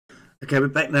Okay, we're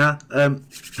back now. Okay,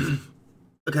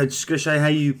 just going to show you how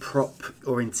you prop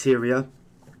or interior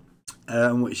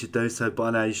and what you should do. So by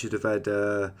now you should have had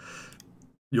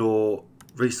your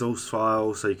resource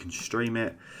file so you can stream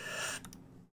it.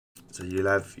 So you'll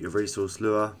have your resource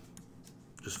lure.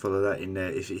 Just follow that in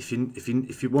there. If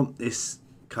you want this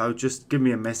code, just give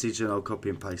me a message and I'll copy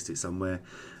and paste it somewhere.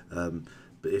 But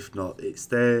if not, it's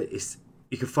there.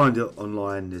 You can find it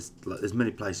online. There's many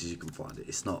places you can find it.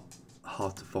 It's not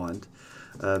hard to find.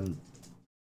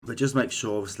 But just make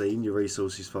sure, obviously, in your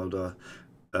resources folder,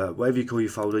 whatever you call your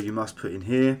folder, you must put in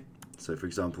here. So, for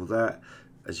example, that,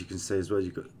 as you can see as well,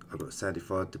 I've got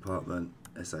Sandified Department,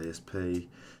 SASP,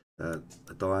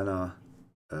 Diana,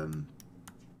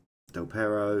 Del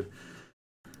Perro.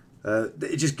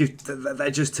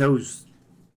 That just tells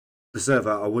the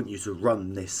server, I want you to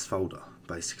run this folder.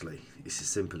 Basically, it's as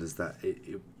simple as that.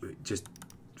 It just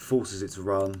forces it to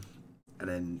run, and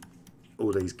then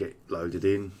all these get loaded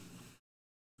in.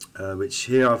 Which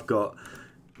here I've got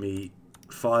me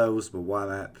files, my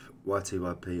YMAP,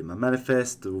 YTYP, and my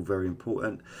manifest. They're all very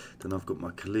important. Then I've got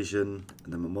my collision,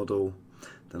 and then my model.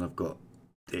 Then I've got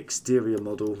the exterior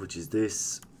model, which is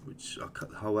this, which I cut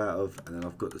the hole out of, and then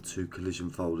I've got the two collision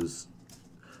folders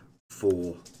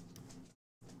for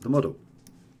the model.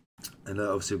 And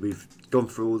obviously we've gone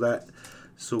through all that,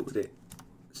 sorted it.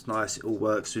 It's nice, it all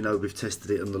works. We know we've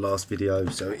tested it on the last video,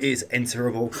 so it is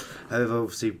enterable. However,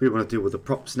 obviously we want to deal with the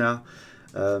props now.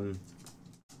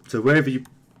 So where you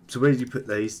put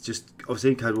these, just obviously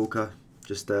in Codewalker,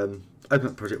 just open up the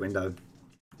project window.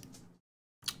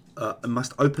 And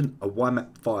must open a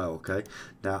YMAP file. Okay,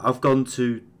 now I've gone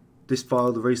to this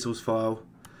file, the resource file,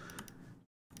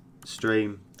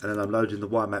 stream, and then I'm loading the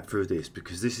YMAP through this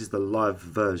because this is the live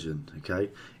version.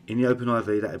 Okay, in the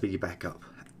OpenIV, that'll be your backup,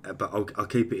 but I'll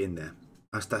keep it in there.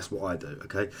 That's what I do.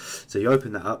 Okay, so you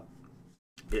open that up,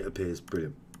 it appears.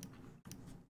 Brilliant.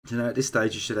 So now at this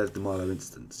stage you should have the Milo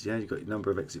instance. Yeah, you've got your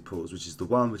number of exit portals, which is the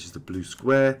one, which is the blue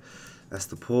square. That's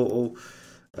the portal.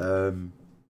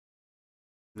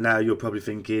 Now you're probably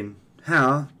thinking,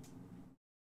 how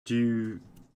do you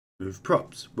move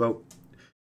props? Well,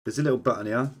 there's a little button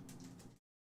here,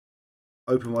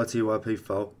 open YTYP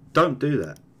file. Don't do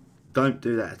that. Don't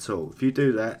do that at all. If you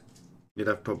do that, you'd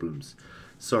have problems.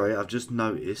 Sorry, I've just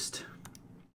noticed.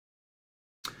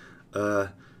 Yeah,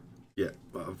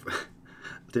 well, I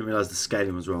didn't realise the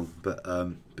scaling was wrong, but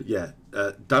yeah,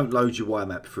 don't load your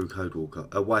YMAP through Codewalker.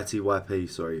 YTYP,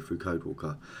 sorry, through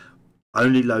Codewalker.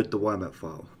 Only load the YMAP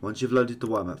file. Once you've loaded the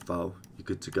YMAP file, you're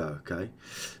good to go. Okay,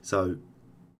 so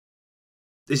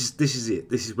this is it.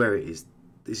 This is where it is.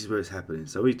 This is where it's happening.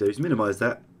 So what you do is minimise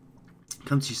that.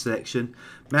 Come to your selection,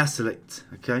 mouse select.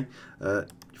 Okay,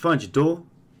 you find your door.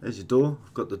 There's your door.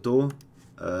 I've got the door.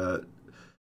 What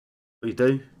you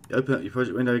do? You open up your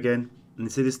project window again, and you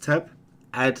see this tab,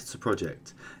 Add to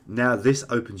Project. Now this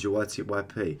opens your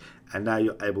YTYP, and now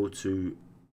you're able to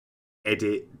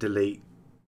edit, delete,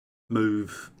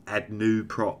 move, add new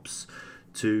props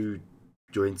to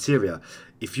your interior.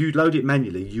 If you load it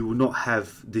manually, you will not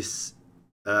have this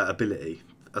ability.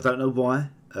 I don't know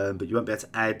why, but you won't be able to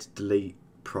add, delete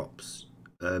props.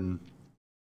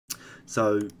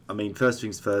 So I mean, first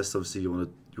things first, obviously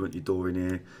you want your door in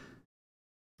here.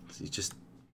 So you just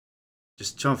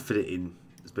try and fit it in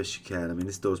as best you can. I mean,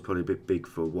 this door's probably a bit big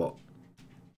for what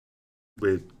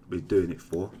we're doing it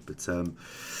for, but some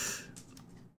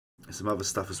other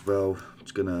stuff as well. I'm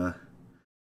just gonna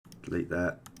delete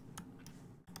that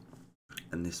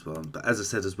and this one. But as I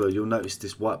said as well, you'll notice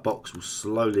this white box will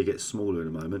slowly get smaller in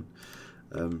a moment.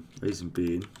 Reason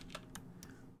being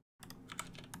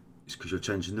is because you're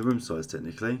changing the room size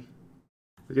technically.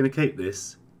 We're gonna keep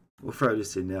this. We'll throw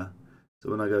this in there, so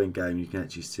when I go in game, you can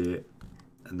actually see it.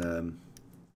 And I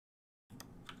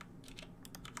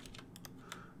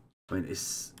mean,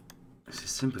 it's as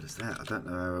simple as that. I don't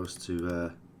know how else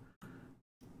to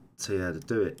tell you how to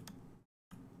do it.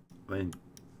 I mean,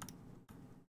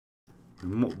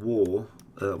 what more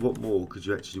could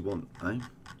you actually want, eh?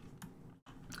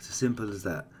 It's as simple as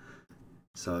that.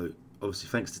 So obviously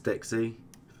thanks to Dexy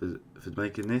for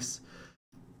making this.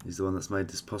 He's the one that's made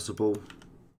this possible.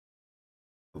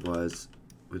 Otherwise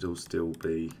we'd all still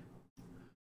be...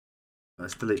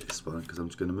 Let's delete this one because I'm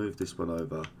just going to move this one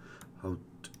over. Hold,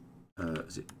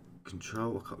 is it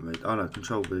Control? I can't remember. Oh no,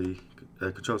 Control V,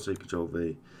 Control C, Control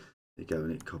V. There you go,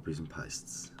 and it copies and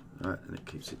pastes. Alright, and it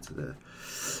keeps it to there.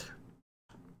 So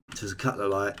there's a couple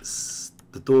of lights.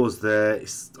 The door's there.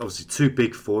 It's obviously too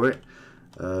big for it.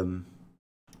 I'm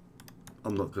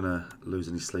not going to lose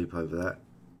any sleep over that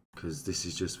because this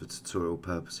is just for tutorial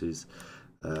purposes.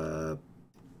 So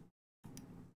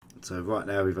right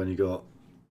now we've only got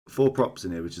 4 props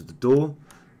in here, which is the door,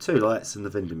 2 lights, and the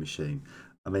vending machine.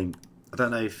 I mean, I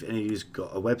don't know if any of you's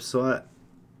got a website.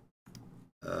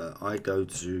 I go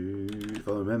to, if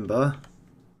I remember,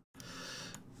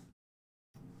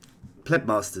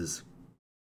 Plebmasters.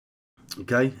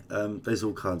 Okay, there's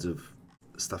all kinds of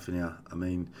stuff in here. I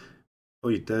mean,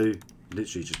 all you do,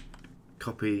 literally just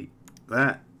copy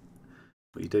that.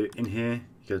 What you do in here,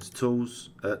 you go to Tools,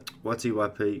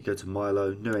 YTYP, you go to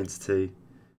Milo, New Entity,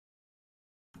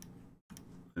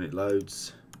 and it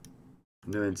loads.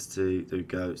 New Entity, there we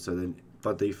go. So then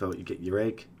by default you get your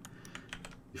egg.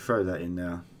 You throw that in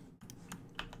now,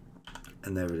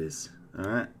 and there it is.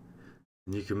 Alright,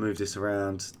 and you can move this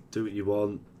around, do what you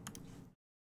want.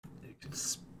 You can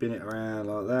spin it around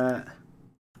like that.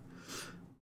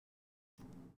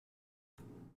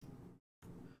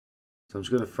 So I'm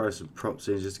just going to throw some props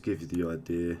in just to give you the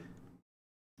idea.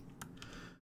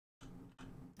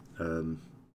 I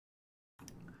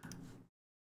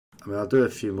mean, I'll do a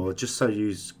few more just so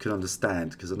you can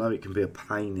understand, because I know it can be a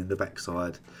pain in the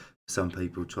backside for some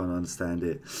people trying to understand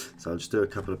it. So I'll just do a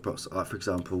couple of props. Like, for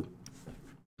example,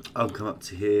 I'll come up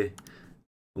to here.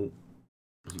 Oh, I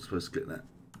wasn't supposed to click that.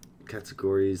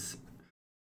 Categories.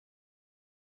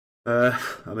 I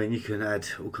mean, you can add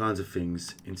all kinds of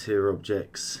things. Interior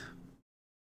objects.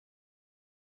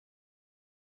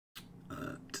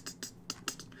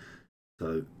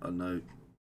 So I know.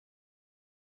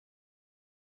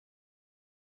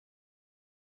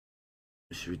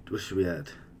 What should we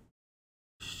add?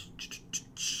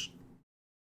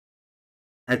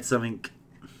 Add something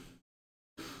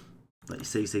like your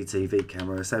CCTV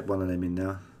camera. Let's add one of them in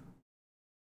now.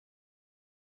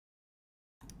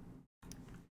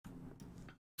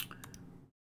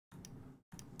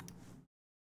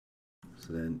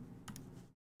 So then,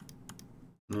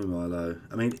 new Milo.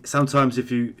 I mean, sometimes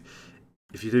if you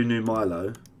do new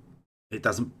Milo, it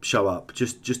doesn't show up.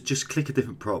 Just click a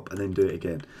different prop and then do it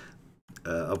again.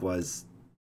 Otherwise,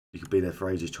 you could be there for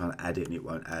ages trying to add it and it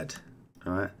won't add.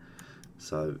 All right.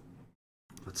 So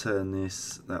if I turn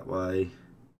this that way,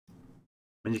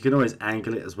 and you can always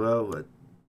angle it as well at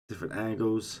different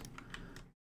angles.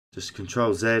 Just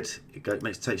Control Z. It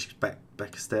takes you back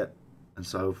a step and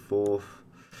so forth.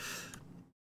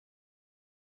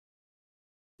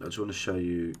 I just want to show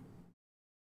you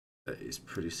that it's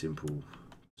pretty simple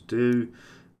to do.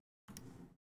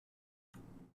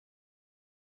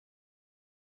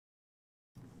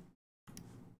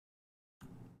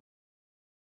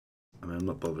 I mean, I'm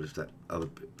not bothered if that other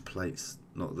plate's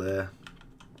not there.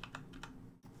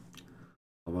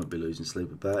 I won't be losing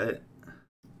sleep about it.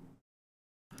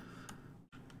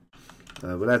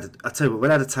 We'll add. I tell you what,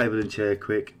 we'll add a table and chair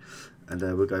quick, and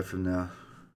we'll go from there.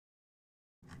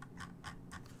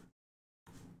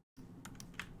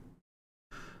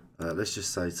 Let's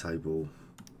just say table.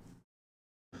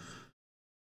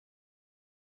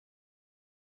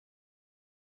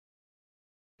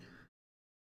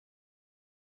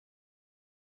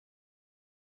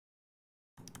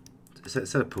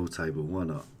 Set a pool table. Why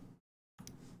not?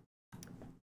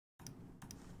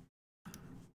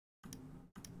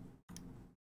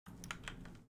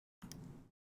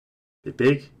 Bit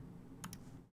big.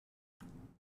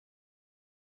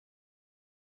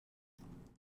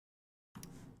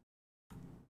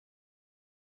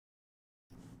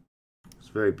 It's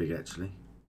very big actually.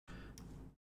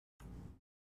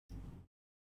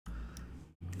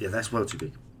 Yeah, that's well too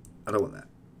big. I don't want that.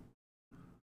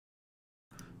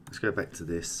 Let's go back to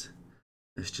this.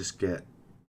 Let's just get.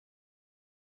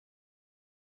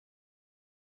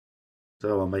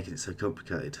 So I'm making it so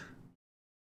complicated.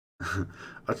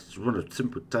 I just want a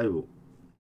simple table.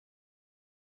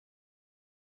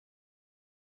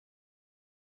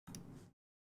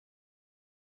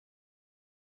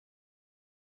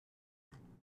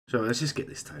 So let's just get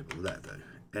this table. That'll do.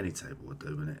 Any table will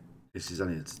do, won't it? This is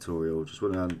only a tutorial. Just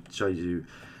want to show you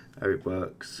how it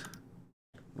works.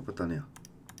 What have I done here?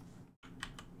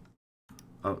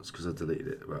 Oh, it's because I deleted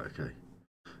it. Right,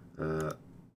 okay.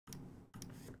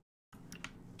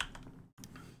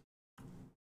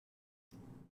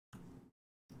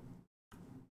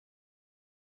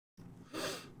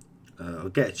 I'll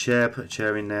get a chair, put a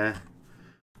chair in there.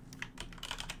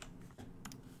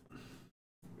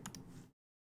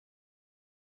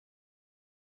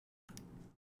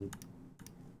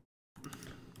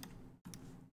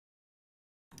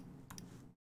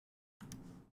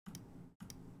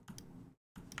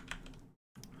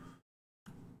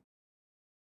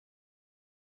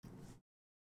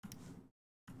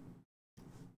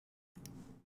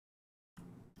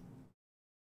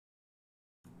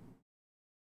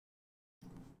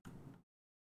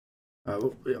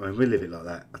 Well, I mean, we'll leave it like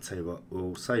that. I'll tell you what,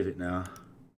 we'll save it now.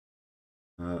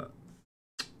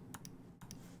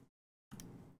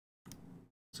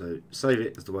 So save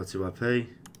it as the Y2YP.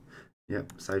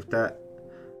 Yep, save that.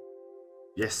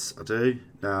 Yes, I do.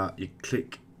 Now you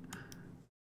click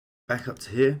back up to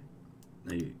here.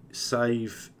 Now you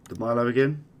save the Milo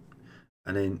again.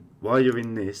 And then while you're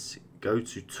in this, go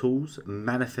to Tools,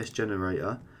 Manifest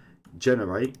Generator,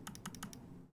 Generate,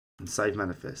 and save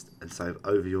manifest, and save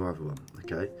over your other one.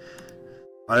 Okay.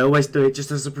 I always do it just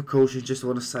as a precaution, just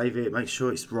want to save it, make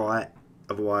sure it's right.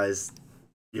 Otherwise,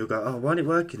 you'll go, oh, why isn't it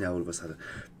working now all of a sudden?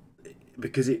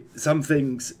 Because some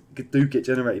things do get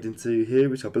generated into here,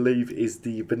 which I believe is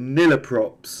the vanilla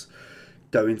props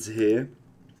go into here.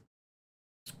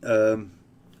 But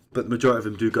the majority of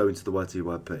them do go into the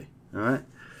Y2YP. Alright.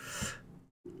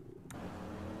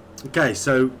 Okay,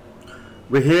 so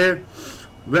we're here.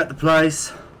 We're at the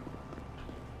place.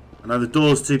 I know the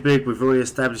door's too big, we've already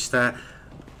established that.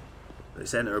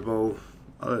 It's enterable.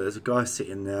 Oh, there's a guy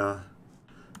sitting there.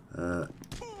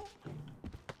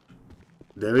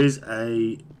 There is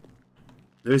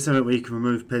something where you can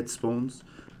remove ped spawns.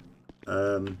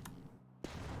 It's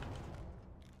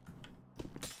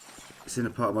in a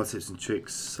part of my tips and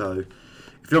tricks. So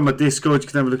if you're on my Discord, you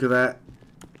can have a look at that.